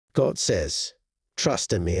God says,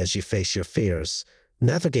 "Trust in me as you face your fears,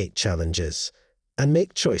 navigate challenges, and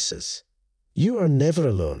make choices. You are never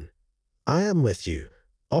alone. I am with you,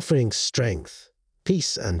 offering strength,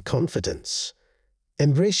 peace, and confidence.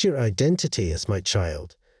 Embrace your identity as my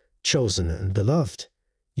child, chosen and beloved.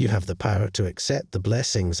 You have the power to accept the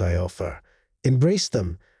blessings I offer. Embrace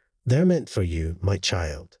them. They're meant for you, my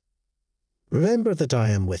child. Remember that I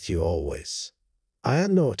am with you always. I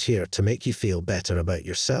am not here to make you feel better about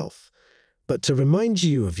yourself, but to remind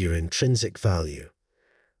you of your intrinsic value.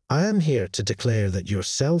 I am here to declare that your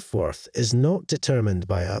self-worth is not determined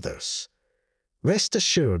by others. Rest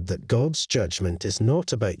assured that God's judgment is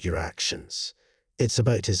not about your actions. It's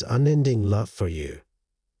about His unending love for you.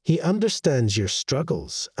 He understands your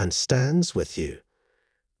struggles and stands with you.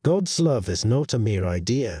 God's love is not a mere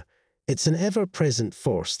idea. It's an ever-present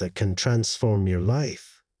force that can transform your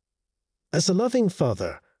life. As a loving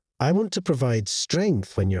Father, I want to provide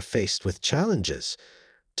strength when you're faced with challenges,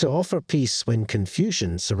 to offer peace when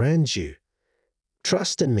confusion surrounds you.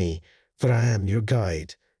 Trust in me, for I am your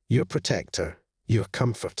guide, your protector, your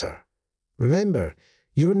comforter. Remember,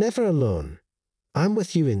 you're never alone. I'm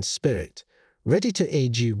with you in spirit, ready to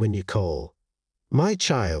aid you when you call. My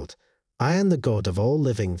child, I am the God of all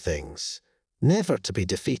living things, never to be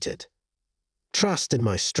defeated. Trust in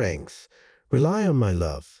my strength. Rely on my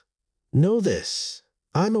love. Know this,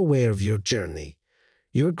 I'm aware of your journey,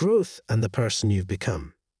 your growth, and the person you've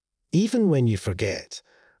become. Even when you forget,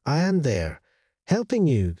 I am there, helping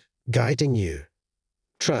you, guiding you.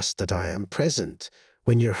 Trust that I am present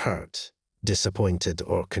when you're hurt, disappointed,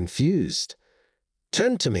 or confused.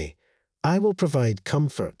 Turn to me. I will provide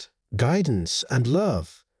comfort, guidance, and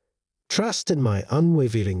love. Trust in my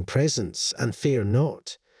unwavering presence and fear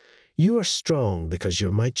not. You are strong because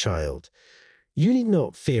you're my child. You need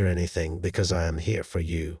not fear anything because I am here for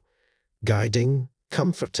you, guiding,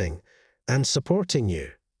 comforting, and supporting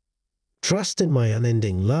you. Trust in my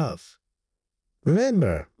unending love.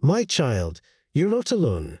 Remember, my child, you're not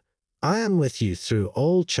alone. I am with you through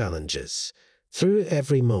all challenges, through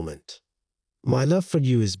every moment. My love for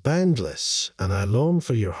you is boundless, and I long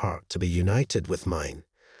for your heart to be united with mine.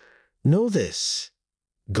 Know this,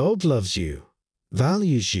 God loves you,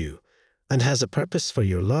 values you, and has a purpose for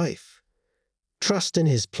your life. Trust in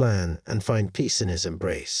His plan and find peace in His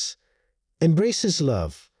embrace. Embrace His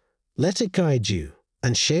love, let it guide you,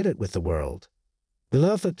 and share it with the world.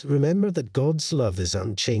 Beloved, remember that God's love is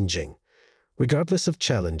unchanging, regardless of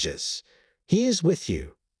challenges. He is with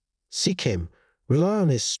you. Seek Him, rely on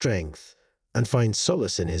His strength, and find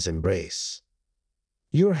solace in His embrace.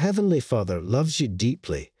 Your Heavenly Father loves you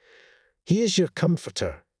deeply. He is your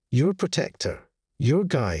comforter, your protector, your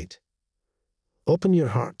guide. Open your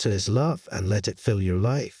heart to His love and let it fill your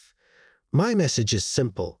life. My message is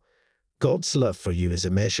simple. God's love for you is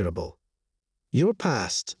immeasurable. Your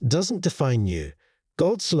past doesn't define you.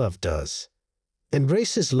 God's love does.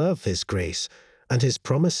 Embrace His love, His grace, and His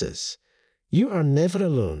promises. You are never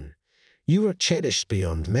alone. You are cherished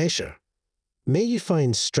beyond measure. May you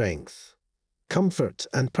find strength, comfort,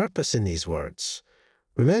 and purpose in these words.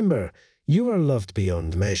 Remember, you are loved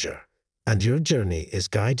beyond measure, and your journey is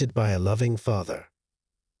guided by a loving Father.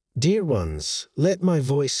 Dear ones, let my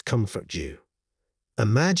voice comfort you.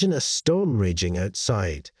 Imagine a storm raging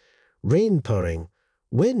outside, rain pouring,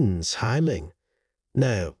 winds howling.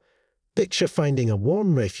 Now, picture finding a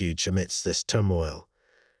warm refuge amidst this turmoil.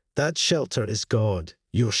 That shelter is God,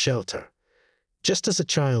 your shelter. Just as a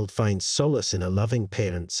child finds solace in a loving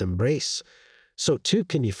parent's embrace, so too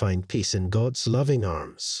can you find peace in God's loving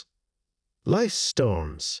arms. Life's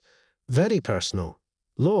storms, very personal,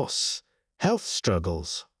 loss, health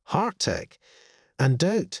struggles, heartache, and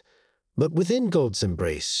doubt, but within God's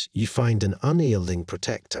embrace you find an unyielding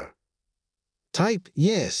protector. Type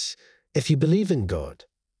yes if you believe in God.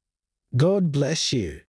 God bless you.